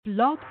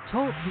Blog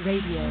Talk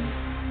Radio.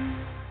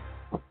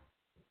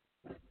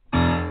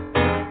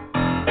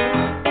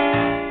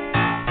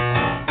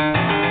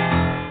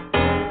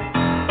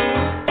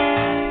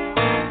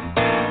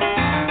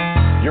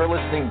 You're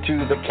listening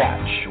to The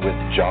Catch with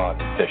John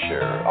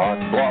Fisher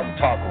on Blog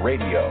Talk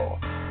Radio,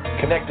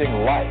 connecting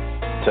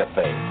life to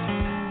faith.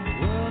 The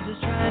world is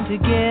trying to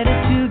get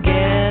it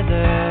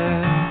together,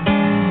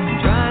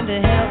 trying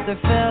to help their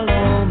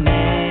fellow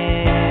man.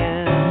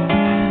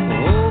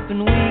 We're hoping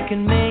we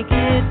can make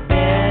it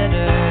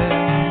better.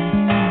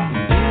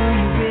 Do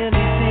you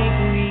really think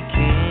we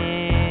can?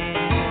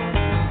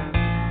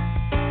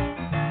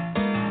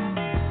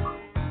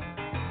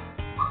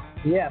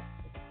 Yes.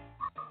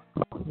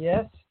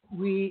 Yes,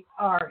 we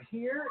are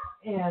here,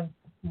 and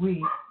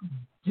we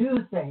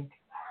do think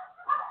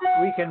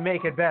we can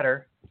make it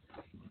better.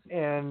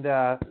 And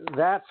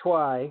that's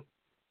why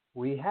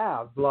we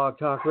have Blog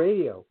Talk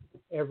Radio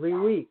every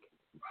week.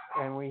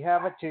 And we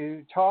have it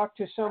to talk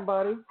to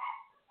somebody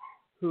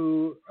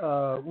who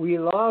we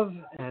love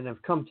and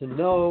have come to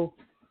know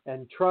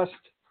and trust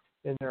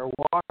in their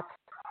walk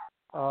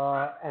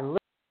and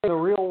live in the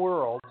real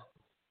world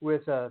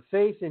with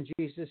faith in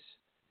Jesus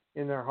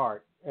in their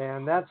heart.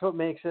 And that's what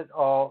makes it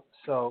all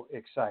so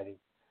exciting.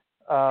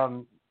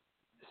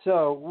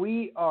 So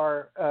we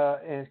are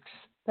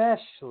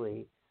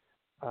especially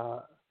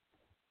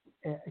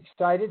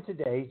excited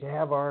today to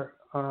have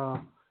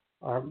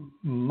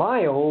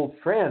my old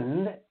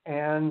friend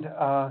and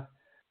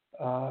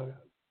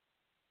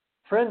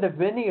friend of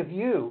many of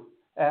you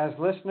as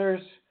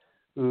listeners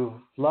who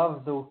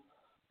love the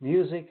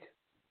music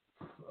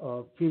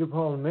of Peter,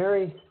 Paul, and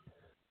Mary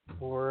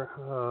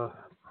for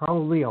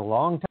probably a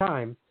long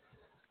time.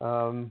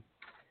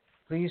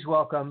 Please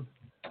welcome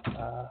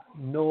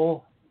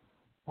Noel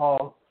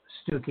Paul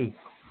Stookey.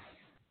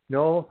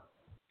 Noel.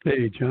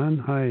 Hey, John.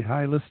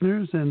 Hi,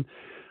 listeners. And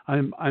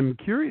I'm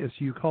curious.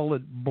 You call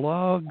it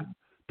Blog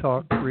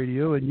Talk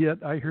Radio, and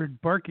yet I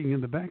heard barking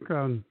in the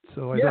background,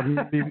 so I thought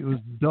maybe it was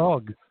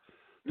Dog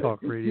Talk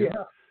Radio.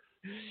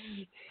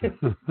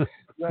 Yeah.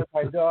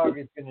 My dog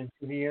is going to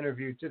do the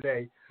interview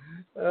today.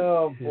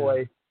 Oh boy.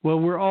 Yeah. Well,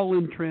 we're all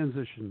in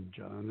transition,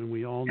 John, and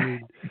we all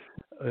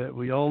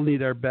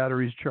need our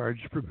batteries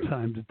charged from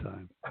time to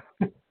time.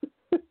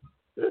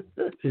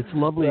 It's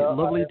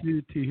lovely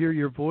to hear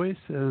your voice,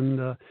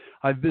 and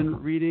I've been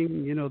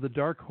reading, the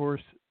Dark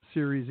Horse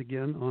series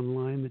again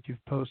online that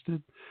you've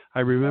posted.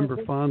 I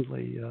remember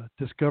fondly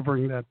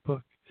discovering that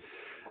book.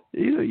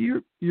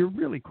 You're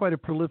really quite a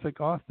prolific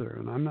author,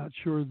 and I'm not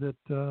sure that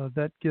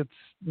that gets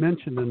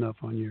mentioned enough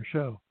on your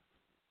show.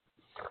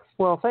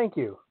 Well, thank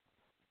you.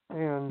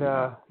 And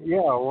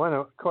one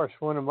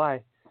of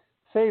my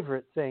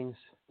favorite things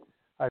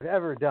I've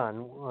ever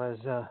done was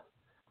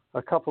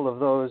a couple of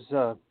those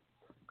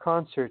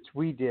concerts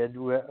we did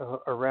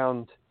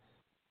around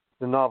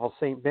the novel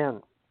St.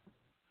 Ben.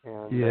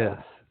 And, yes.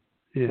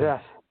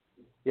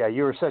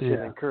 You were such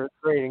a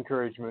great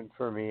encouragement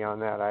for me on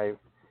that.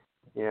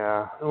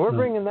 And we're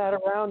bringing that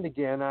around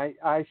again.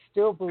 I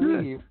still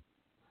believe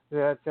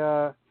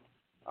that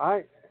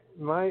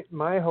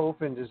my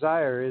hope and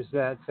desire is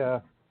that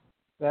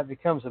that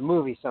becomes a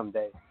movie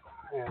someday,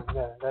 and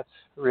that's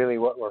really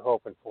what we're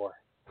hoping for.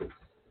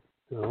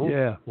 So,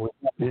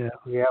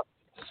 we have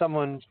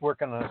someone's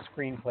working on a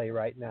screenplay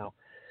right now,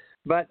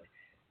 but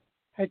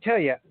I tell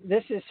you,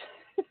 this is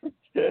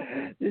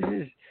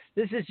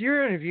this is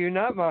your interview,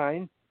 not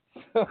mine.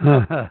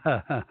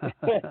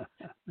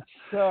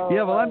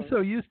 Well, I'm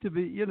so used to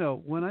be.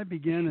 When I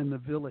began in the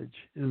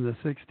village in the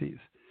 '60s,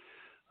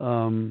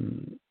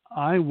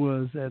 I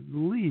was at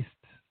least.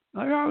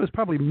 I was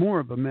probably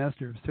more of a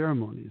master of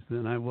ceremonies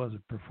than I was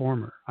a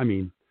performer. I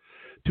mean,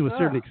 to a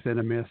certain extent,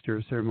 a master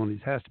of ceremonies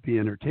has to be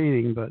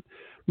entertaining, but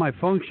my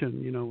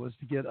function, was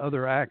to get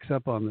other acts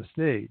up on the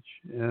stage,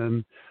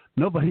 and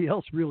nobody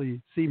else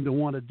really seemed to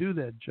want to do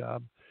that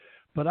job.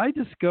 But I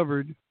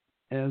discovered,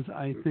 as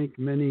I think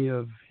many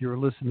of your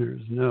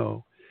listeners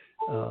know,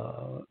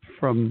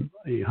 from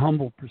a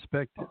humble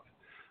perspective,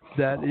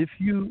 that if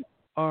you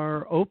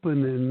are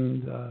open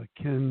and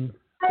can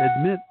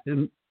admit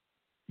in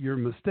your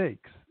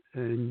mistakes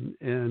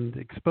and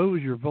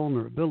expose your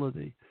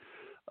vulnerability,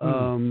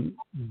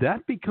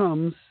 that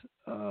becomes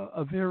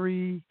a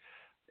very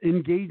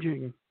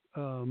engaging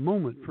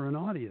moment for an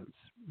audience,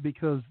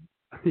 because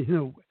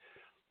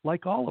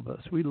like all of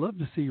us, we love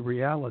to see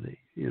reality,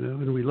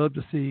 and we love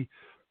to see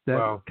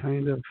that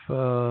kind of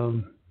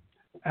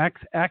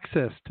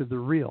access to the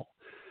real.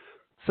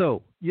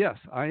 So yes,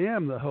 I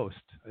am the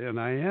host, and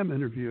I am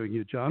interviewing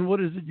you, John. What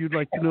is it you'd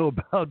like to know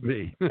about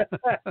me?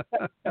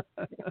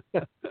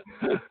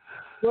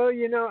 Well,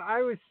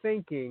 I was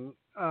thinking,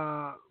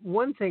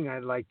 one thing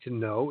I'd like to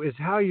know is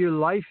how your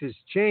life has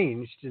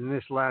changed in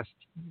this last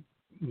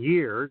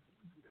year,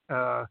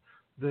 the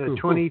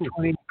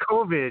 2020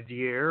 COVID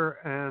year,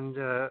 and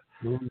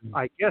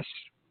I guess,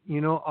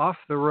 off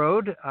the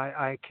road.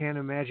 I can't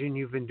imagine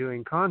you've been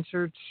doing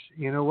concerts.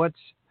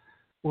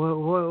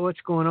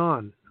 What's going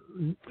on?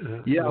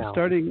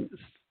 Starting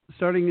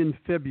starting in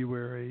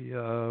February,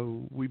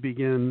 we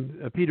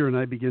began. Peter and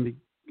I began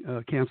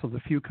to cancel the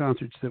few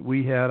concerts that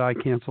we had. I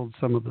canceled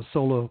some of the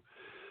solo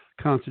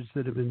concerts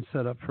that have been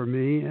set up for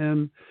me,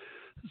 and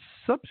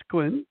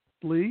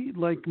subsequently,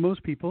 like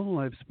most people,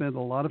 I've spent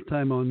a lot of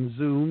time on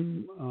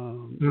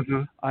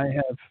Zoom. I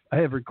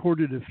have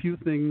recorded a few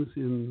things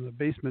in the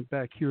basement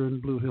back here in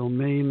Blue Hill,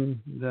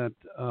 Maine, that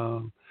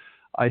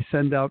I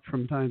send out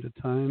from time to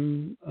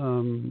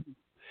time,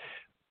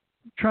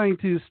 trying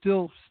to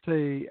still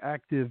stay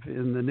active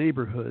in the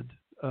neighborhood.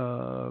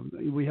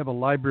 We have a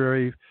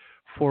library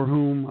for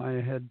whom I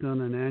had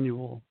done an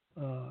annual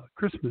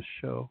Christmas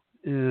show,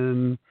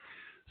 and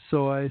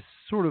so I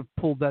sort of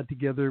pulled that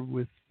together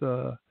with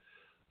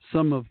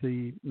some of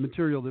the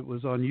material that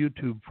was on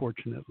YouTube,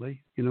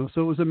 fortunately.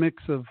 So it was a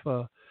mix of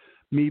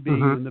me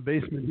being in the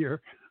basement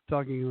here,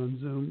 talking on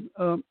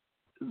Zoom.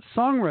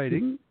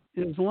 Songwriting,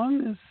 as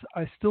long as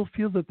I still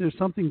feel that there's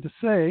something to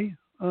say,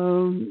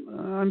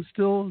 I'm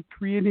still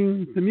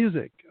creating the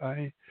music.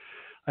 I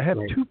have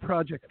two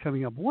projects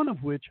coming up, one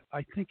of which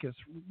I think is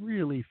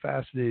really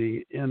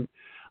fascinating, and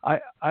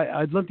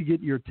I'd love to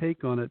get your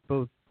take on it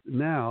both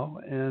now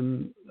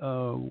and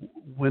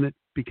when it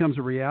becomes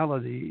a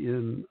reality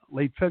in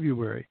late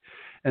February.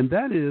 And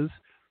that is,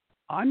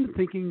 I'm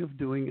thinking of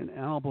doing an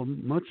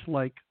album much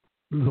like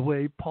the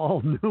way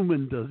Paul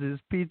Newman does his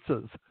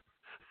pizzas.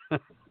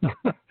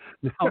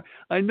 Now,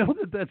 I know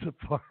that that's a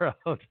far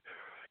out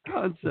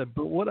concept,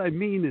 but what I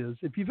mean is,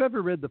 if you've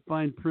ever read the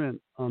fine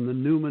print on the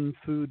Newman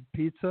Food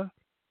pizza,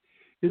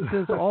 it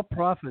says all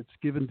profits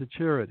given to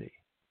charity.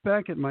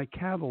 Back at my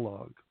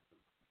catalog,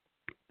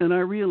 and I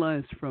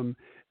realized from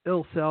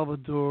El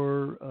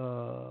Salvador,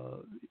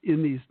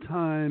 in these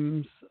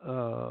times,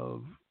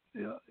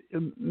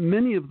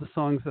 many of the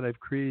songs that I've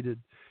created,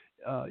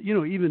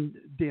 even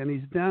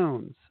Danny's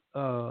Downs,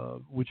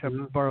 which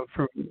I've borrowed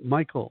from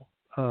Michael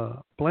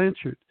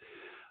Blanchard,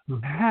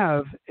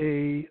 have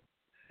an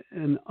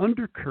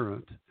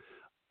undercurrent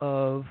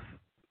of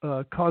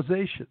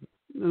causation.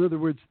 In other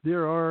words,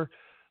 there are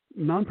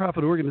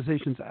nonprofit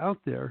organizations out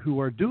there who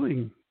are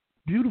doing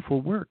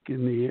beautiful work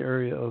in the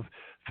area of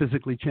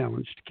physically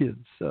challenged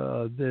kids.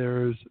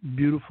 There's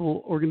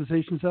beautiful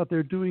organizations out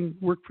there doing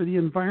work for the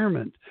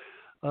environment,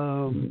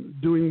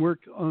 doing work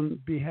on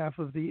behalf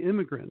of the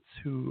immigrants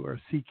who are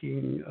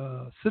seeking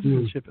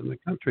citizenship in the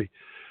country.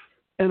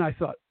 And I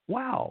thought,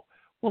 wow,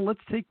 well,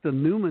 let's take the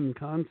Newman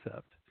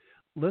concept.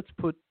 Let's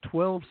put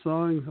 12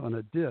 songs on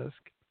a disc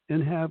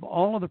and have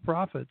all of the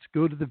profits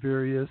go to the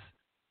various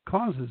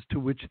causes to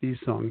which these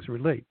songs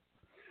relate.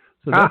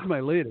 So that's my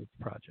latest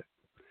project.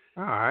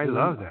 Oh, I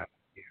love that.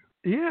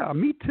 Yeah,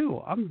 me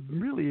too. I'm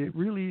really,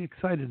 really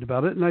excited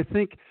about it. And I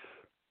think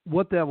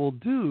what that will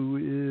do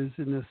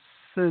is, in a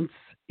sense,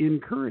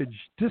 encourage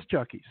disc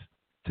jockeys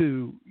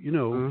to,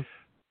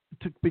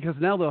 because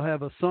now they'll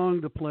have a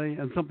song to play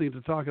and something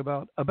to talk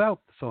about the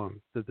song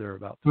that they're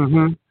about to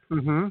play.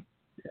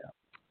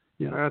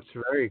 Yeah. That's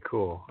very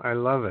cool. I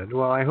love it.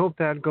 Well, I hope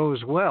that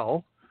goes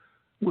well.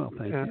 Well,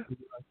 thank you.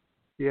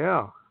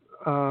 Yeah.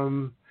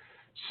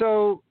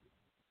 So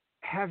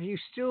have you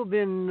still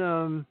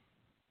been,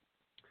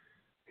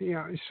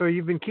 so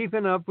you've been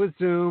keeping up with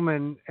Zoom,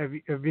 and have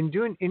you been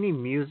doing any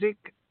music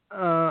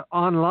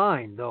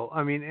online, though?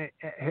 I mean,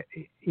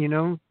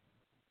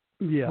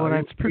 Yeah,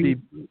 it's pretty.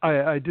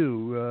 I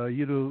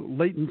do.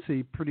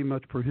 Latency pretty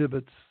much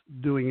prohibits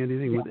doing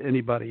anything with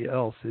anybody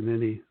else in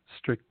any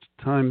strict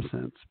time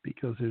sense,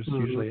 because there's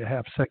usually a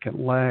half-second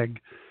lag.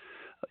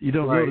 You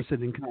don't notice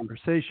it in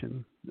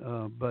conversation,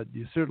 but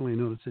you certainly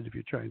notice it if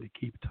you're trying to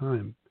keep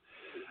time.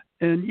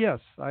 And yes,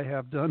 I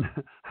have done.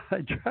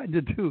 I tried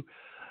to do.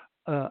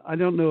 I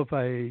don't know if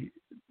I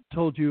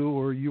told you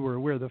or you were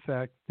aware of the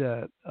fact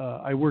that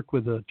I work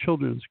with a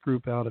children's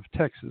group out of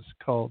Texas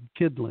called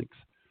Kid Links.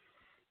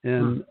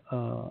 And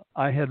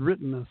I had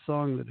written a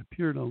song that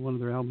appeared on one of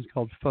their albums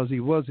called Fuzzy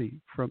Wuzzy.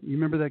 You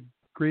remember that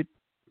great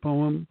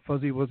poem,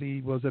 Fuzzy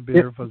Wuzzy was a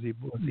bear, Fuzzy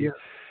Wuzzy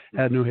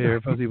had no hair,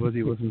 Fuzzy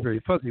Wuzzy wasn't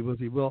very fuzzy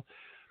wuzzy. Well,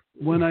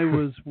 when I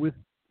was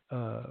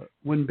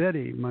when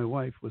Betty, my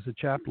wife, was a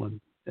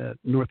chaplain at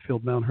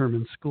Northfield Mount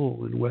Herman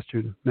School in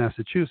Western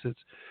Massachusetts,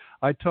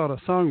 I taught a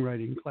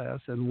songwriting class,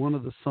 and one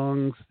of the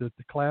songs that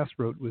the class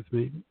wrote with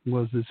me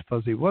was this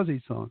Fuzzy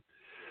Wuzzy song.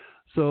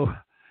 So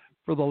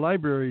for the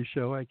library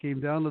show, I came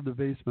down to the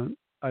basement.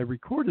 I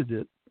recorded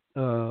it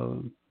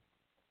so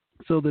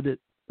that it,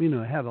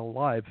 had a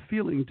live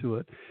feeling to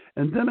it.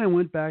 And then I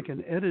went back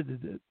and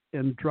edited it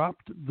and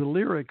dropped the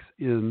lyrics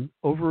in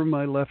over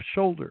my left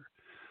shoulder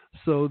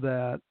so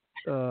that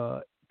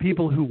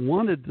people who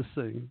wanted to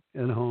sing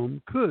at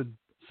home could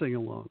sing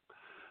along.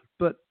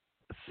 But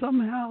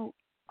somehow,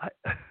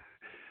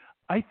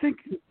 I think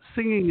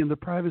singing in the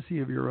privacy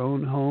of your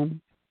own home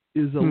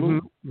is a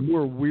little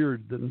more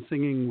weird than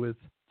singing with,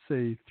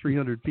 say,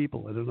 300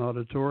 people in an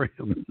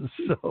auditorium.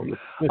 So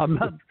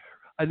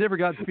I never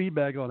got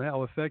feedback on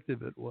how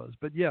effective it was.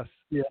 But yes,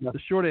 the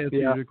short answer to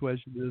your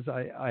question is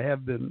I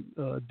have been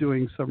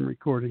doing some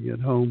recording at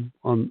home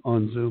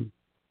on Zoom.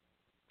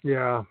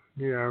 Yeah.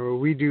 Well,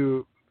 we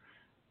do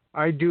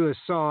I do a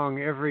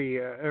song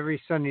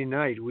every Sunday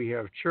night. We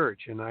have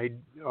church, and I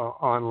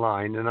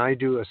online, and I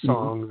do a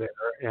song there,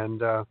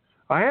 and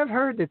I have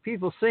heard that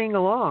people sing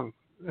along.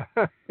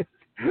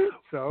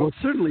 So, well,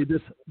 certainly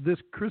this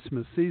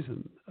Christmas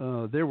season,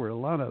 there were a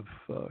lot of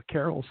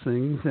carol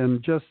sings,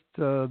 and just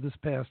this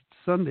past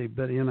Sunday,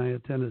 Betty and I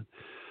attended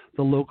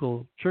the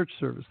local church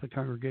service, the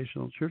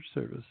congregational church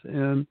service,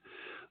 and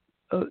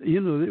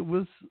it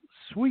was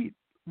sweet,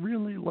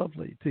 really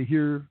lovely to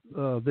hear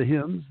the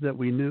hymns that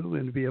we knew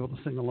and to be able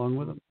to sing along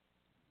with them.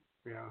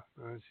 Yeah,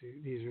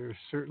 these are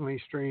certainly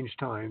strange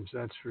times,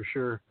 that's for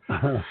sure.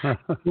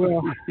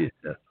 Well, yeah.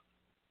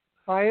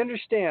 I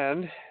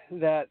understand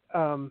that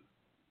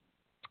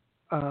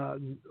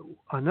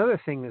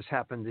another thing that's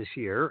happened this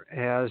year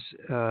is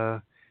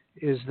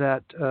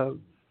that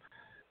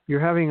you're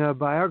having a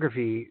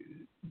biography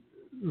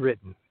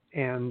written,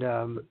 and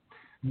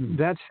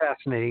that's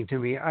fascinating to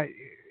me.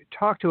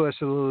 Talk to us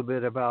a little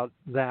bit about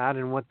that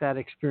and what that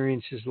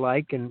experience is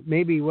like, and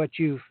maybe what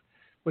you've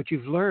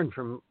learned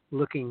from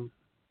looking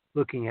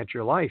at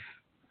your life.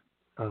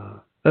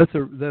 That's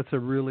a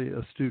really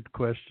astute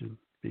question,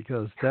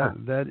 because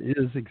that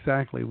is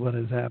exactly what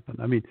has happened.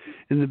 I mean,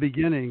 in the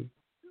beginning,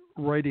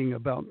 writing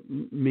about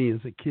me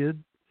as a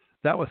kid,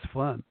 that was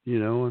fun. I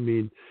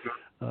mean,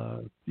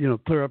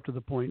 clear up to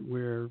the point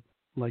where,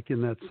 like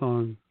in that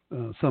song,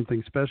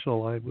 Something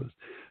Special, I was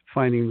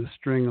finding the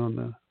string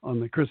on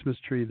the Christmas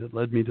tree that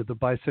led me to the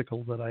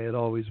bicycle that I had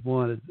always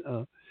wanted.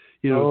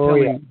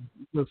 Telling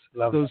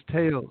those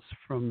tales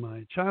from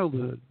my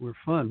childhood were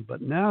fun.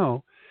 But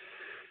now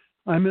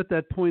I'm at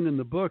that point in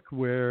the book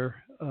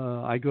where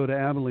I go to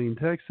Abilene,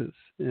 Texas,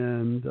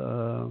 and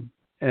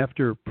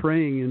after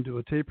praying into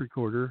a tape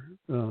recorder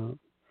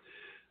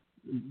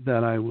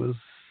that I was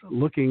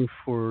looking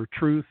for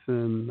truth,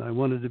 and I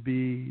wanted to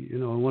be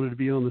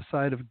on the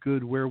side of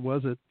good. Where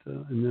was it?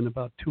 And then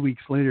about 2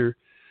 weeks later,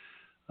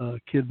 a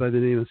kid by the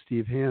name of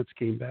Steve Hance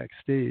came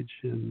backstage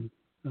and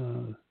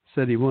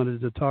said he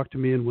wanted to talk to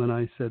me. And when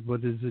I said,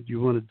 "What is it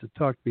you wanted to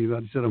talk to me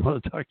about?" he said, "I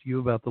want to talk to you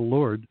about the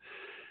Lord."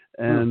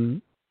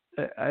 And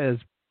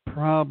as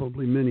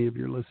probably many of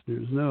your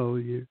listeners know,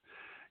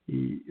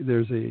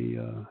 there's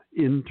a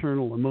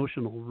internal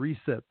emotional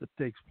reset that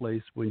takes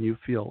place when you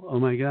feel, oh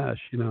my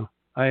gosh,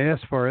 I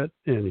asked for it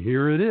and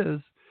here it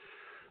is.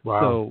 Wow.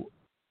 So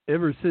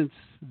ever since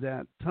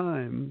that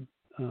time,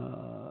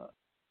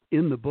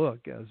 in the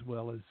book, as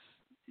well as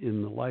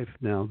in the life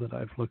now that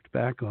I've looked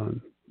back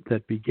on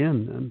that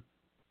began then,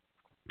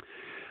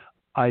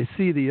 I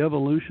see the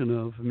evolution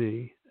of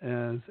me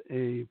as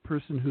a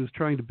person who's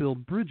trying to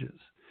build bridges.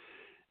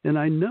 And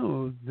I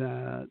know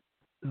that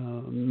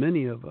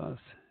many of us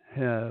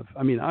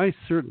I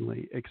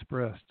certainly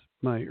expressed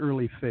my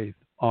early faith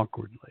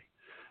awkwardly.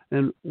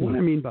 And what I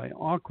mean by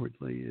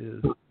awkwardly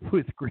is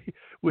with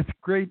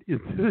great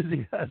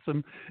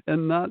enthusiasm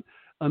and not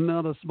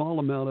a small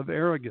amount of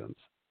arrogance,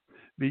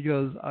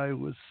 because I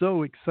was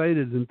so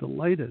excited and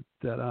delighted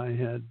that I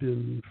had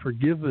been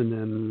forgiven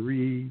and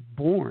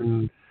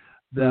reborn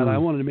that I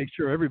wanted to make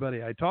sure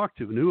everybody I talked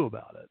to knew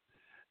about it.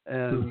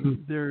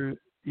 And there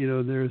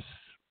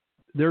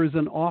is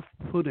an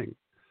off-putting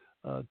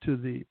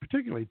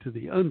particularly to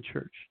the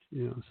unchurched.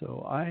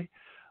 So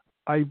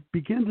I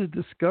began to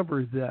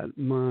discover that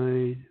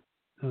my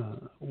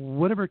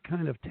whatever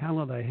kind of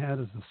talent I had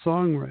as a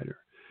songwriter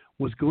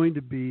was going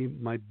to be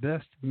my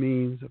best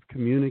means of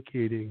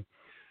communicating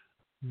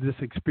this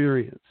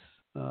experience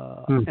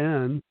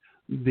and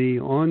the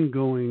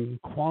ongoing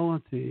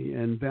quality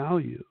and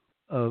value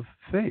of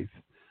faith,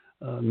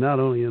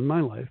 not only in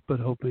my life, but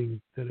hoping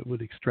that it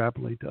would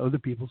extrapolate to other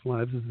people's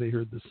lives as they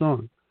heard the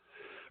song.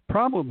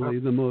 Probably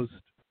the most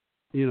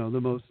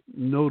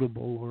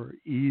notable or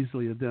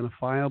easily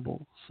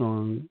identifiable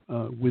song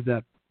with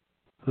that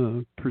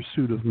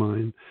pursuit of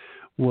mine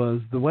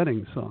was the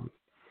wedding song,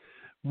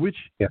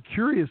 which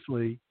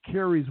curiously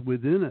carries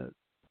within it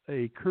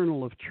a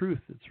kernel of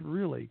truth that's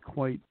really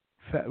quite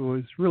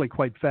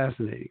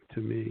fascinating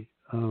to me.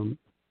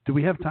 Do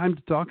we have time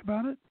to talk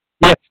about it?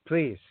 Yes,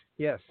 please.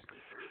 Yes.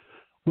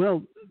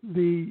 Well,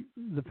 the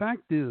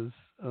fact is,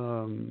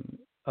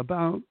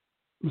 about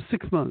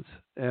 6 months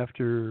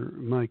after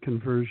my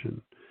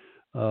conversion,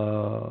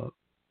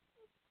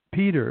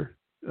 Peter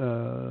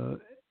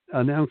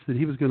announced that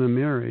he was going to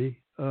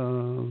marry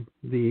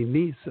the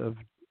niece of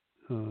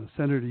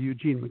Senator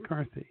Eugene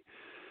McCarthy,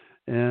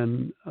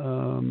 and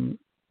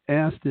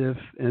asked if,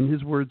 and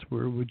his words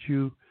were, "Would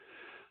you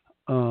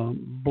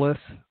bless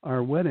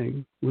our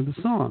wedding with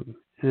a song?"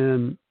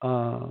 And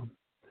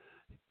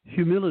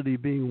humility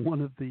being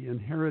one of the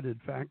inherited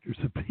factors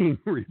of being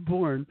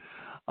reborn,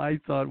 I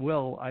thought,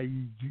 well,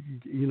 and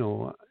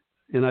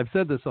I've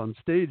said this on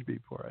stage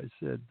before, I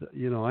said,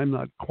 I'm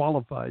not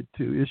qualified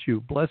to issue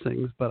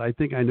blessings, but I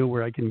think I know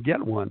where I can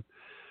get one.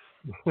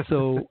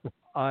 So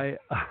I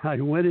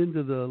went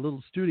into the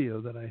little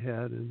studio that I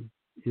had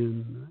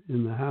in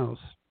the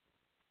house,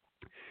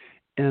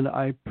 and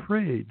I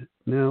prayed.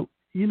 Now,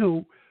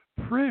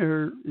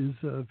 prayer is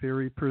a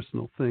very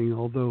personal thing,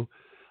 although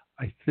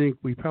I think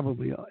we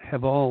probably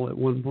have all at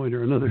one point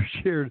or another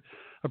shared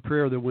a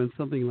prayer that went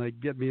something like,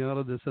 "Get me out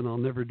of this and I'll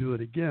never do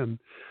it again."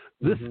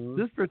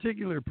 This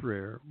particular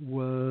prayer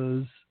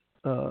was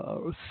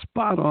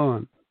spot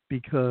on,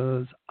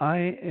 because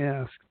I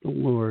asked the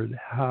Lord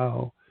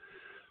how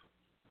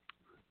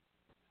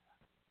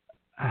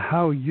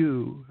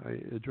you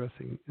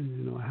addressing,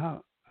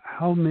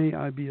 how may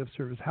I be of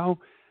service? How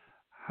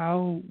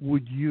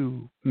would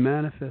you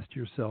manifest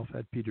yourself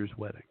at Peter's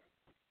wedding?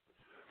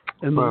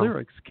 And the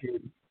lyrics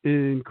came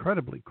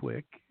incredibly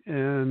quick,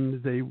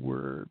 and they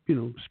were,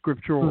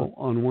 scriptural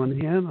on one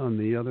hand. On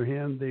the other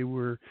hand, they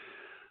were,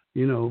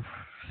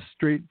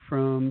 straight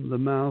from the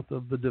mouth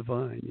of the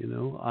divine.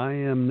 I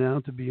am now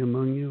to be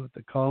among you at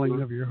the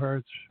calling of your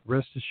hearts.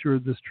 Rest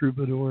assured, this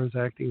troubadour is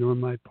acting on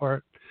my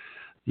part.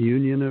 The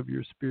union of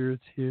your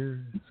spirits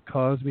here has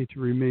caused me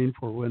to remain,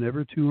 for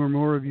whenever two or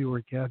more of you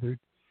are gathered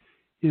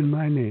in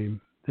my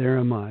name, there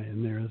am I,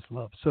 and there is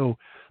love. So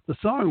the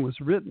song was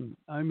written,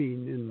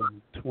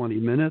 in 20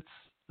 minutes.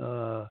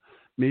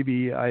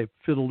 Maybe I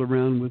fiddled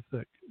around with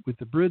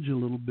the bridge a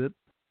little bit.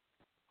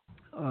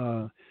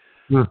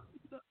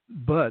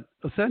 But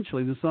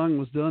essentially the song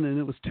was done, and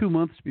it was 2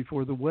 months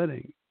before the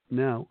wedding.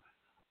 Now,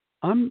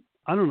 I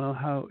don't know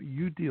how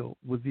you deal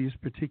with these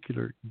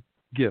particular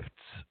gifts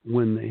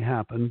when they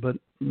happen, but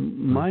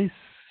my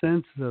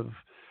sense of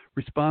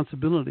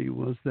responsibility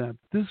was that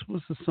this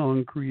was a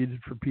song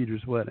created for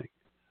Peter's wedding,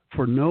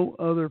 for no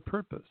other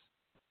purpose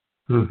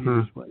than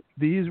Peter's wedding.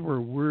 These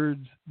were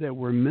words that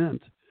were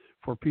meant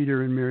for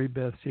Peter and Mary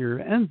Beth here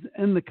and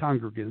the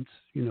congregants,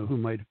 who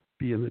might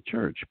be in the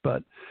church.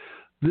 But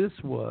this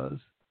was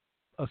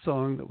a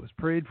song that was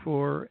prayed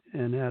for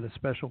and had a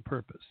special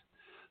purpose.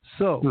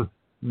 So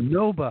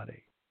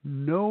nobody,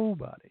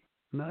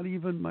 not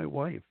even my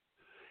wife,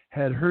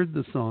 had heard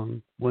the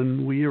song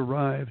when we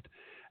arrived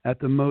at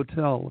the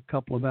motel a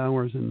couple of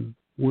hours in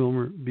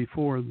Wilmer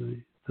before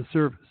the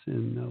service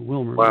in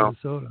Wilmer,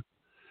 Minnesota.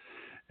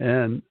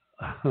 And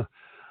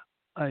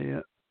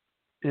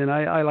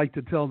I like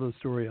to tell the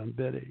story on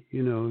Betty,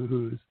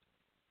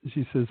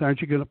 she says,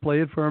 "Aren't you going to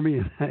play it for me?"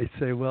 And I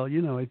say, "Well,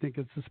 I think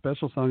it's a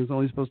special song. It's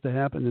only supposed to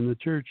happen in the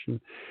church." And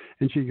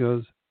she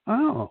goes,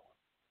 "Oh."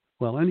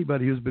 Well,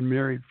 anybody who's been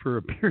married for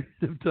a period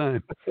of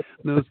time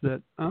knows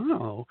that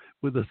 "oh"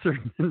 with a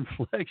certain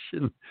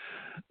inflection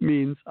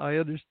means I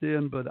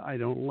understand, but I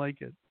don't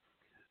like it.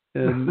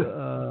 And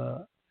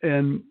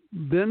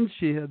then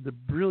she had the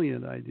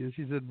brilliant idea.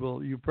 She said,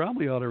 "Well, you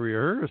probably ought to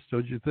rehearse,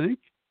 don't you think?"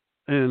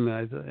 And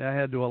I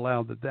had to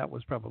allow that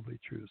was probably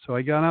true. So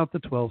I got out the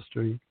 12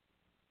 string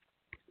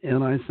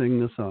and I sing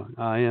the song.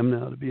 "I am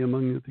now to be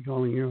among you at the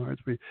calling of your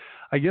hearts."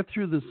 I get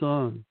through the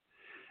song,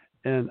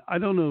 and I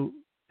don't know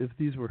if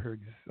these were her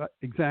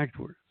exact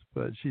words,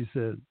 but she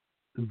said,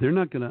 "They're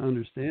not going to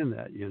understand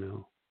that,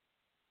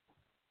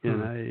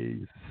 And I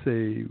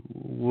say,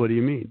 "What do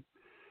you mean?"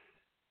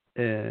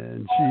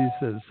 And she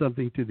says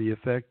something to the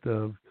effect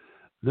of,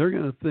 "They're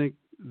going to think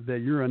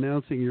that you're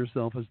announcing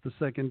yourself as the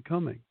second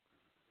coming."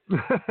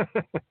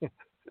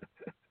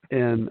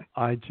 And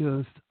I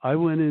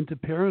went into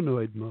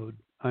paranoid mode.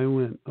 I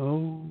went,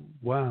 "Oh,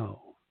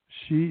 wow.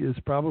 She is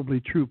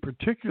probably true,"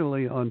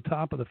 particularly on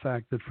top of the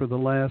fact that for the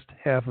last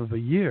half of a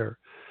year,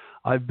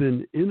 I've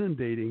been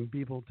inundating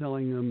people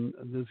telling them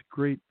this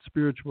great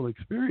spiritual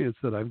experience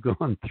that I've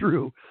gone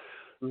through.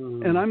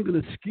 And I'm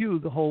going to skew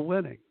the whole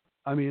wedding.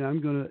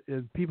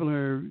 People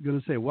are going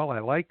to say, "Well, I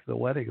liked the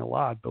wedding a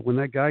lot, but when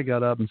that guy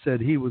got up and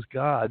said he was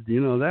God,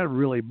 that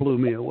really blew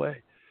me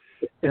away."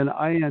 And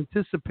I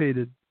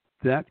anticipated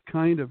that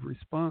kind of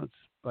response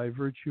by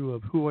virtue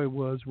of who I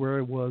was, where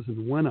I was,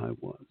 and when I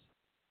was.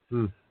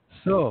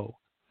 So,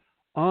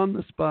 on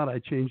the spot, I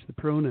changed the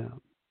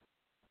pronoun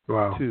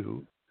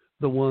to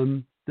the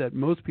one that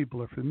most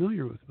people are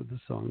familiar with the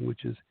song,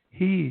 which is,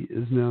 "He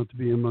is now to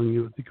be among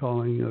you at the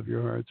calling of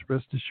your hearts.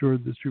 Rest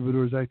assured, this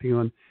troubadour is acting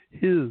on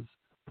his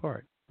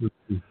part."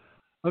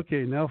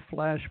 Okay, now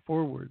flash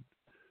forward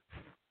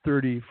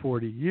 30,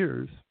 40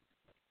 years.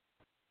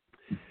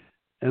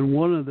 And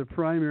one of the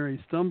primary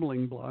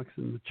stumbling blocks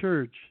in the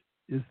church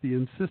is the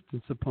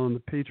insistence upon the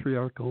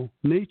patriarchal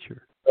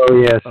nature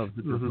of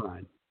the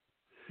divine.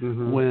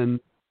 When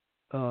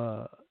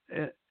matter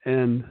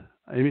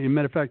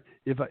of fact,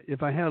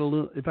 if I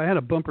had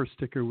a bumper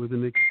sticker with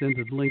an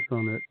extended link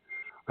on it,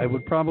 I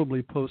would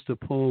probably post a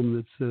poem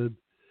that said,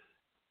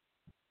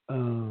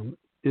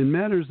 "In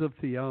matters of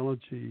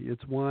theology,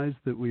 it's wise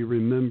that we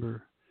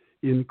remember,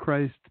 in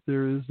Christ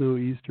there is no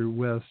east or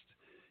west,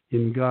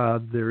 in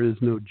God there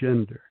is no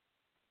gender."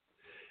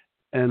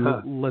 And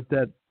let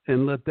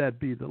that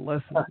be the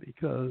lesson,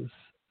 because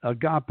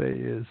agape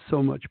is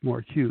so much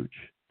more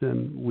huge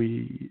than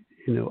we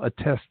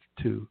attest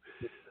to.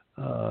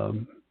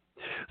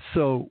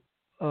 So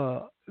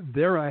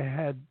there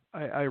I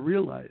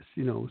realized,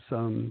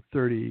 some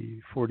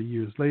 30, 40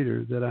 years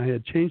later, that I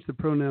had changed the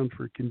pronoun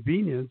for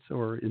convenience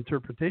or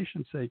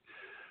interpretation's sake.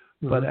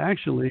 But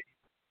actually,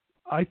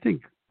 I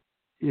think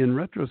in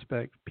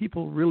retrospect,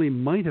 people really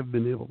might have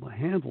been able to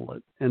handle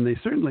it, and they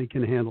certainly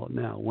can handle it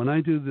now. When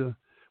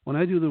when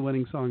I do the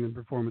wedding song and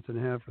performance and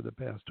have for the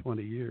past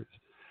 20 years,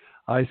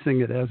 I sing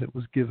it as it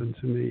was given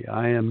to me.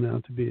 I am now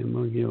to be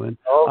among you. And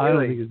I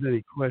don't think there's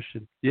any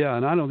question. Yeah,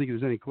 and I don't think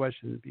there's any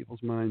question in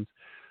people's minds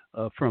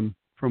from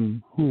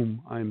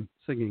whom I'm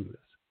singing this.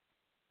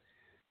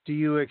 Do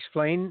you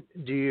explain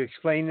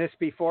this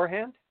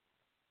beforehand?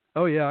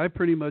 Oh, yeah, I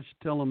pretty much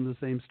tell them the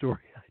same story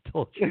I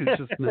told you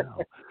just now.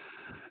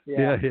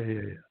 Yeah.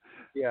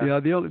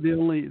 The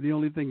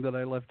only thing that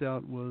I left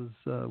out was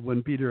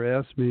when Peter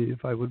asked me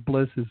if I would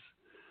bless his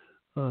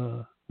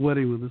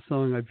wedding with a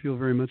song. I feel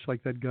very much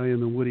like that guy in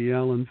the Woody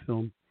Allen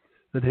film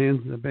that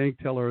hands the bank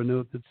teller a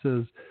note that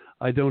says,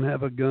 "I don't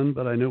have a gun,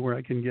 but I know where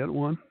I can get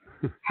one."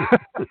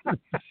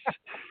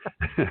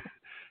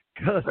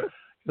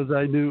 Because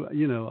I knew,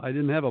 I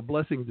didn't have a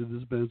blessing to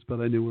dispense,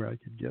 but I knew where I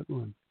could get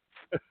one.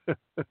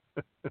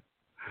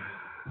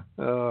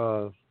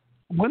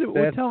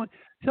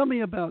 Tell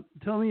me about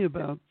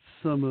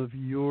some of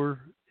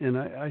your, and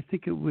I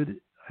think it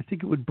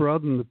would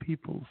broaden the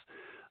people's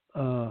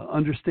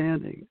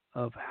understanding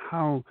of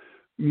how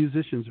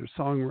musicians or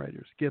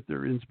songwriters get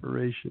their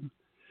inspiration.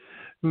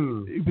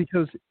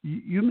 Because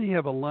you may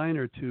have a line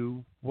or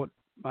two.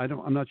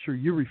 I'm not sure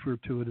you refer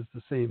to it as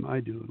the same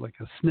I do, like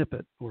a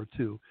snippet or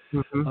two,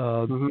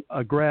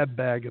 a grab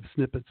bag of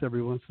snippets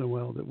every once in a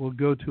while that we'll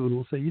go to and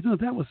we'll say,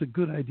 that was a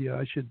good idea.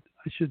 I should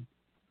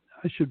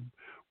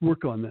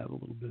work on that a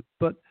little bit.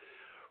 But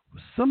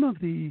some of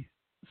the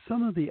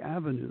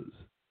avenues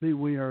that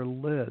we are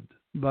led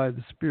by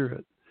the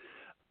Spirit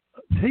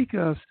take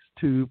us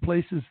to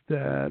places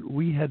that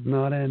we had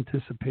not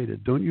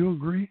anticipated. Don't you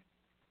agree?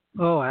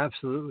 Oh,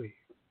 absolutely.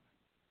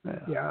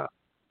 Yeah.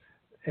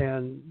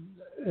 And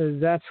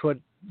that's what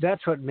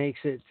makes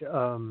it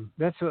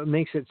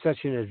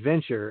such an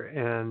adventure.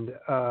 And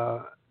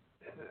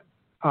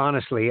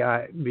honestly,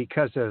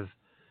 because of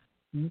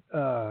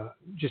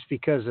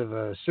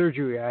a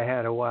surgery I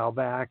had a while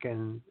back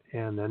and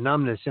the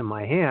numbness in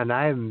my hand,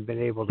 I haven't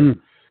been able to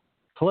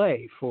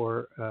play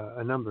for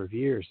a number of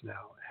years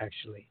now,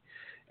 actually.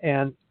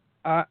 And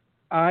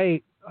I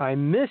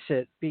miss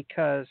it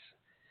because,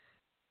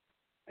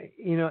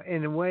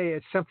 in a way,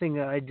 it's something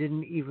that I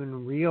didn't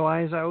even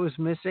realize I was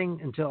missing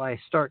until I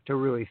start to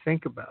really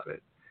think about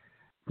it.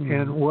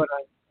 And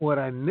what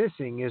I'm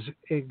missing is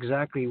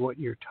exactly what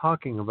you're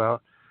talking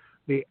about,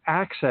 the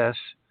access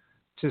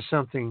to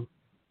something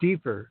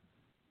deeper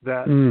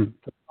that the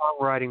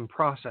songwriting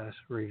process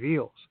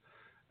reveals.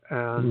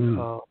 And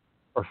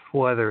or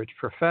whether it's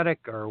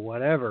prophetic or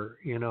whatever,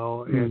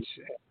 it's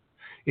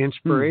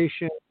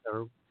inspiration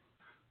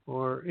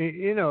or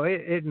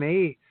it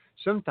may,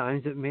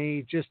 sometimes it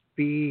may just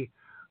be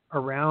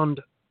around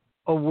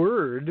a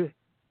word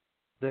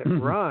that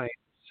rhymes.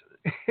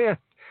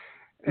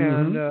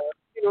 And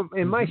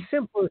and my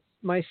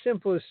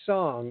simplest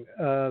song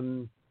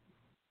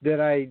that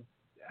I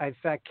in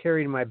fact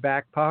carried in my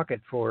back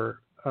pocket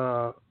for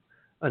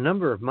a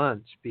number of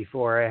months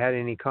before I had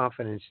any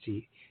confidence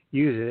to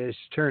use it. It's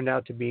turned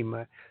out to be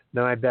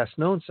my best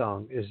known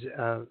song is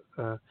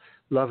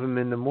 "Love Him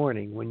in the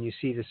Morning When You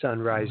See the Sun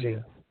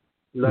Rising."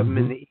 Love Him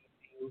in the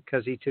evening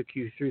because He took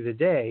you through the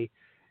day,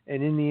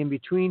 and in the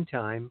in-between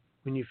time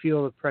when you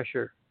feel the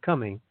pressure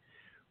coming,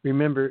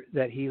 remember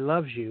that He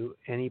loves you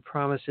and He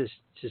promises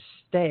to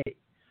stay.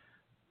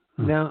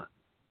 Now,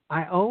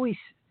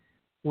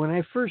 when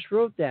I first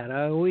wrote that,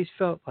 I always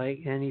felt like,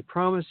 and He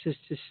promises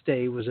to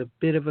stay was a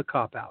bit of a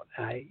cop-out.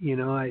 I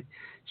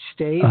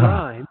stay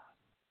rhyme,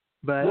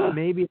 but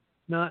maybe it's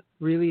not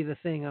really the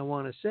thing I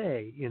want to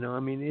say.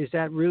 Is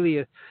that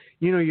really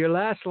your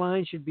last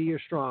line should be your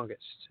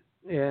strongest.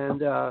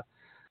 And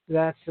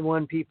that's the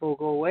one people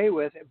go away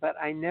with. But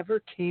I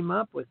never came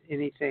up with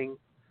anything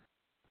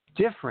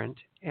different.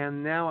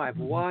 And now I've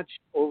watched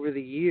over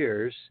the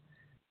years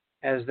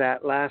as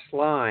that last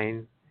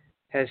line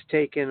has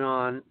taken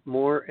on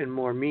more and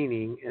more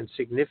meaning and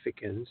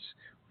significance,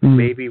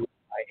 maybe with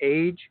my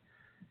age,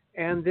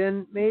 and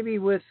then maybe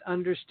with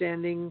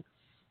understanding,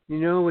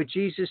 what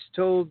Jesus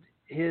told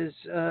His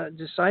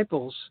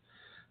disciples,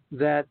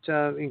 that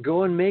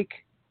go and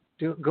make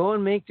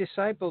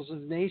disciples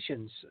of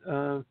nations,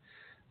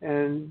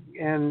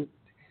 and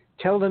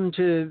tell them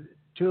to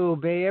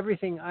obey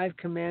everything I've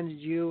commanded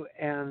you,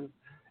 and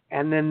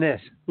then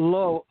this,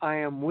 lo, I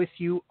am with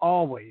you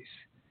always,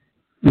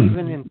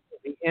 even until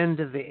the end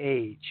of the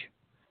age.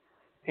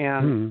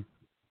 And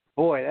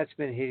boy, that's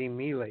been hitting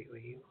me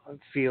lately. I'm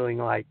feeling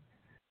like,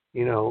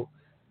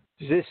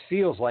 this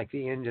feels like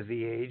the end of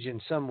the age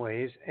in some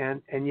ways,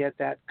 and yet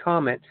that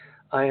comment,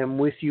 I am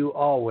with you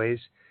always,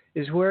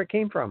 is where it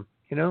came from.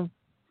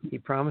 He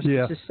promised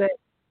to stay,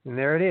 and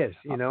there it is.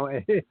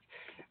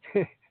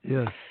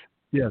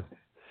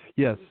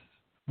 Yes.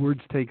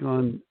 Words take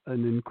on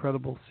an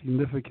incredible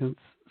significance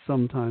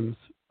sometimes.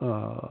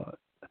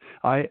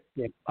 I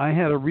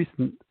had a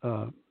recent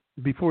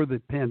before the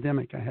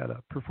pandemic, I had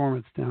a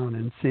performance down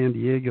in San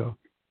Diego,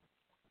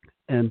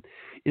 and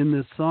in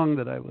this song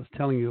that I was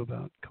telling you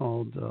about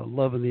called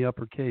 "Love in the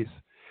Uppercase,"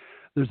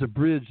 there's a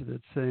bridge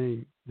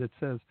that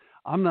says,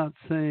 "I'm not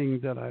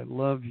saying that I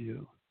love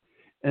you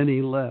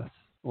any less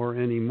or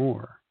any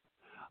more.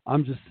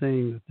 I'm just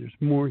saying that there's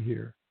more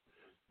here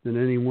than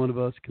any one of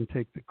us can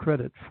take the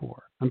credit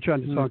for. I'm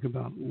trying to talk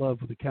about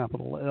love with a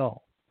capital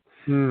L.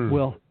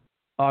 Well,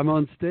 I'm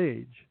on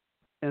stage,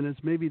 and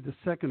it's maybe the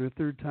second or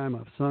third time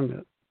I've sung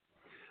it.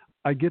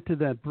 I get to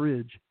that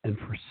bridge, and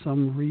for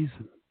some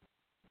reason,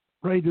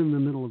 right in the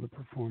middle of the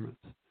performance,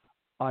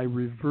 I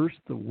reverse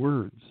the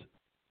words.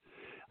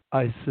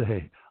 I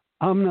say,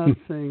 I'm not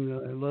saying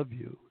that I love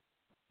you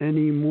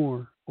any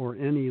more or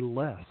any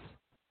less.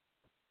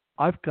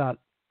 I've got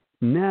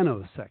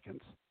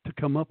nanoseconds to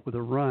come up with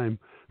a rhyme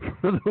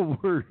for the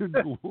word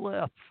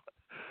less.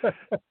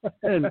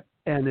 And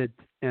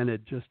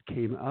it just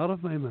came out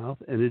of my mouth,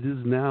 and it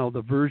is now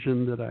the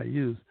version that I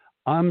use.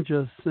 I'm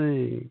just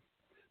saying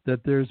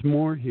that there's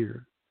more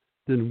here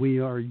than we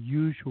are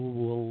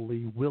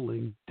usually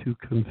willing to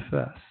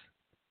confess.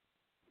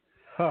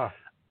 Huh.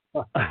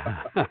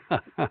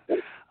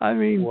 I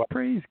mean,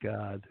 praise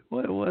God.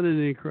 What an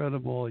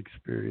incredible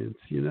experience,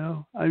 you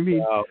know? I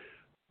mean,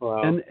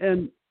 wow.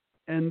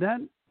 And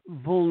that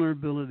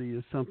vulnerability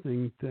is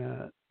something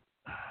that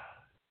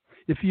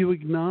if you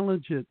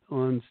acknowledge it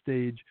on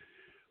stage,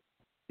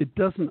 it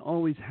doesn't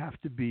always have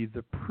to be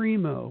the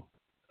primo,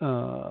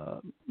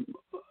 the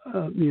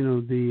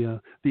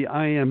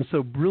I am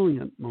so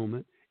brilliant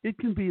moment. It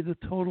can be the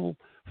total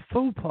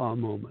faux pas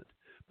moment.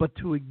 But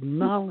to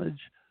acknowledge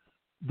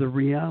the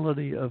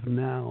reality of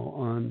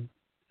now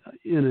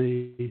in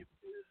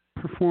a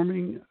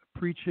performing,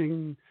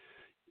 preaching,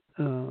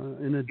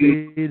 in a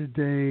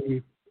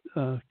day-to-day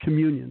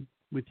communion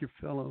with your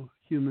fellow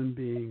human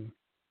being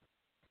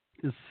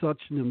is such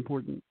an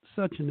important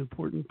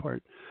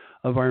part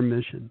of our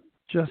mission,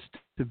 just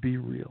to be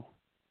real.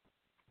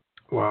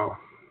 Wow.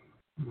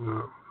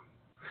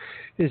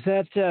 Is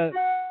that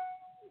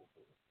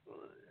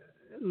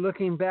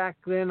looking back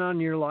then on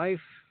your life?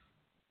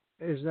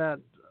 Is that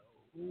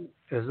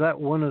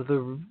one of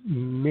the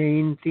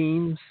main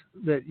themes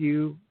that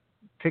you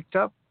picked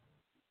up?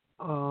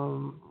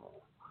 And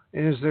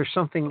is there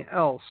something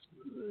else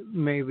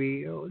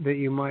maybe that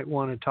you might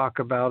want to talk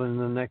about in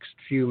the next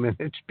few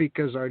minutes,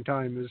 because our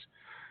time is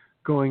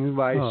going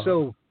by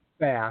so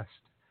fast?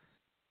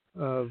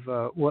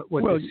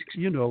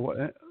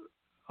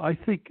 I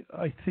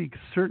think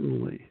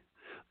certainly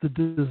the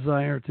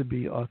desire to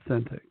be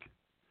authentic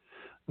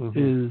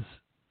is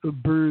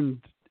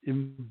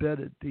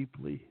embedded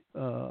deeply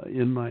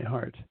in my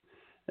heart,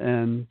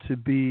 and to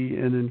be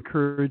an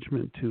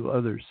encouragement to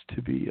others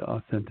to be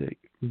authentic.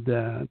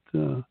 That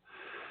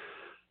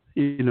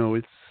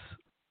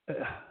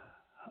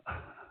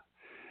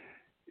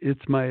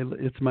it's my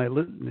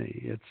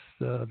litany. It's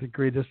the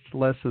greatest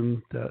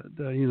lesson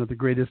the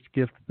greatest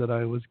gift that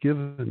I was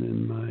given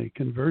in my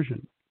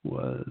conversion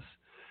was,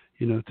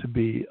 to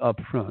be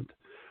upfront.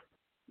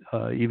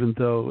 Even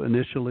though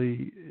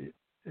initially,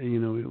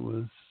 it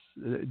was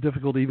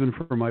difficult even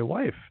for my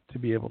wife to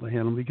be able to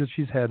handle, because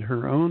she's had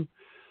her own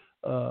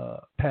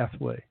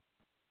pathway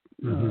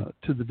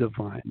to the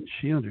divine.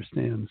 She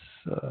understands,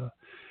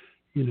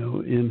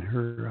 in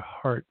her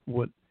heart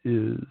what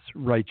is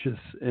righteous.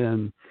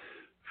 And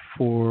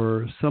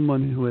for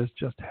someone who has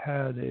just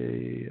had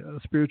a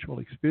spiritual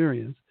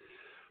experience,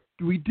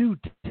 we do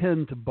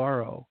tend to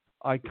borrow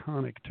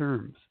iconic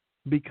terms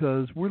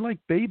because we're like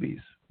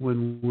babies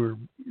when we're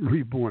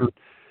reborn.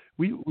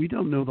 We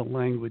don't know the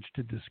language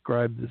to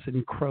describe this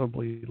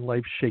incredibly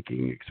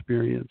life-shaking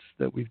experience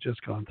that we've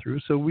just gone through.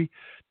 So we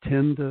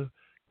tend to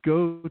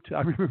go to.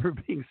 I remember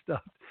being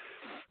stopped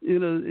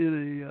in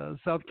a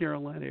South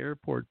Carolina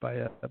airport by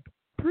a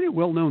pretty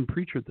well-known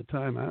preacher at the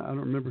time. I don't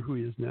remember who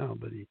he is now,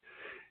 but he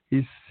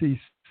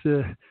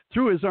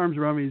threw his arms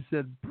around me. He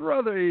said,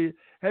 "Brother,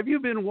 have you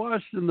been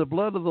washed in the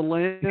blood of the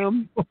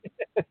Lamb?"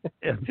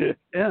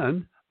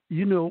 and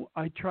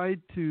I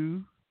tried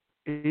to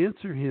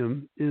answer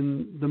him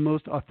in the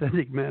most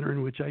authentic manner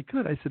in which I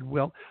could. I said,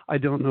 well, I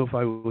don't know if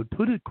I would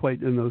put it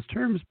quite in those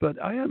terms, but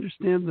I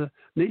understand the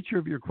nature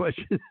of your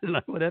question, and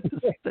I would have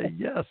to say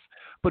yes.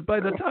 But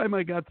by the time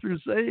I got through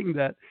saying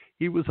that,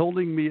 he was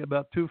holding me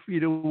about 2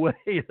 feet away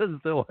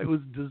as though I was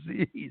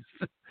diseased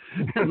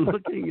and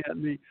looking at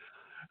me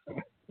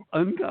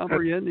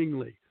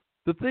uncomprehendingly.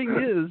 The thing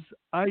is,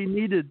 I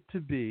needed to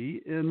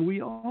be, and we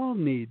all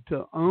need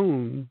to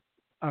own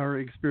our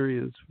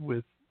experience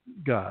with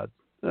God.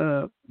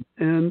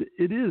 And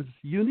it is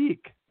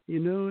unique,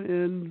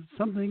 and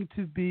something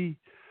to be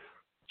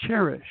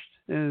cherished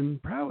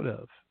and proud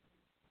of.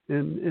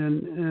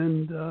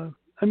 And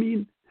I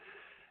mean,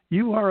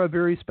 you are a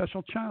very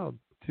special child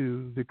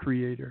to the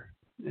Creator,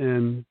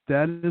 and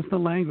that is the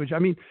language. I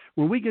mean,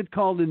 when we get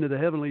called into the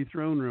heavenly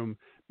throne room,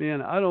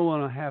 man, I don't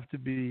want to have to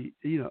be,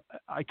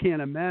 I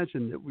can't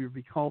imagine that we would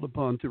be called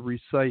upon to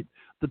recite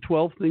the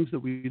 12 things that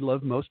we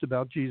love most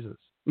about Jesus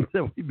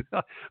that we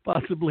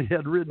possibly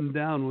had written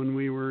down when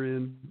we were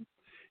in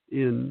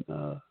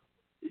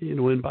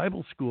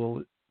Bible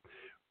school.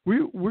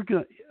 We're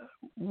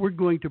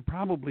going to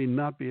probably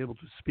not be able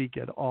to speak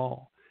at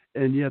all,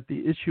 and yet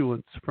the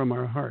issuance from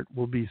our heart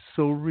will be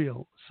so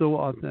real, so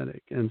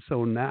authentic, and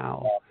so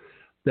now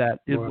that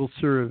it Wow. will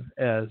serve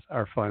as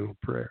our final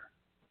prayer.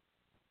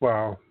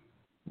 Wow.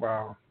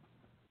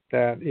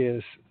 That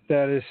is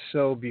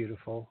so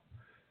beautiful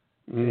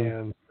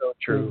and so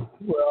true.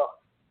 Well,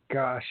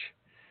 gosh,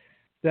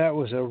 that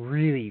was a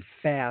really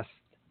fast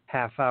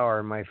half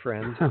hour, my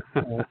friend.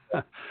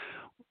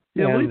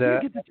 Yeah, And, wait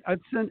till you get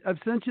I've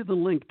sent you the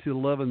link to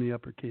Love in the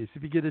Uppercase.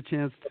 If you get a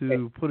chance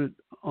to put it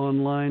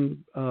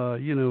online,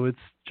 it's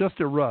just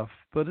a rough,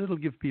 but it'll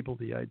give people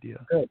the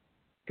idea.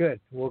 Good.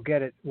 We'll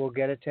get it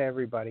to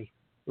everybody.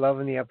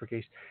 Love in the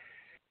Uppercase.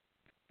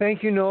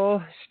 Thank you,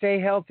 Noel. Stay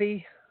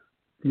healthy.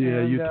 Yeah,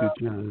 and, you too,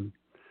 John.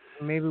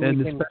 Maybe and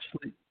we can.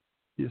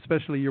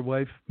 especially your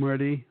wife,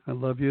 Marty. I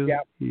love you.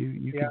 Yeah.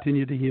 You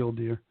continue to heal,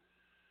 dear.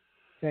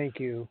 Thank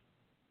you.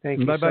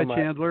 Thank you Bye bye, so much.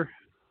 Chandler.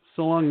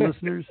 So long,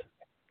 listeners.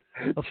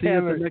 I'll see you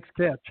at the next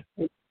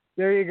catch.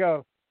 There you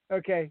go.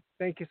 Okay.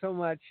 Thank you so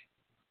much.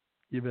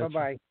 You betcha.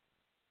 Bye-bye.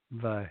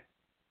 Bye.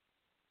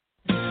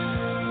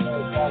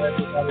 Oh,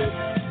 everybody.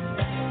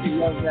 We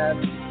love that.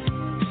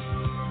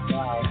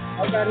 Wow.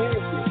 I got energy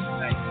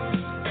tonight.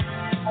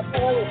 I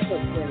thought I was so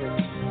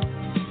finished.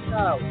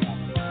 No.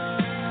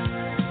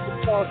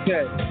 It's all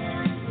good.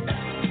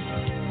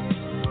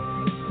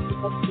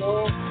 Let's go.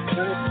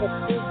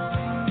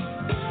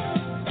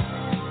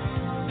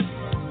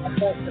 I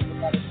thought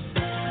everybody.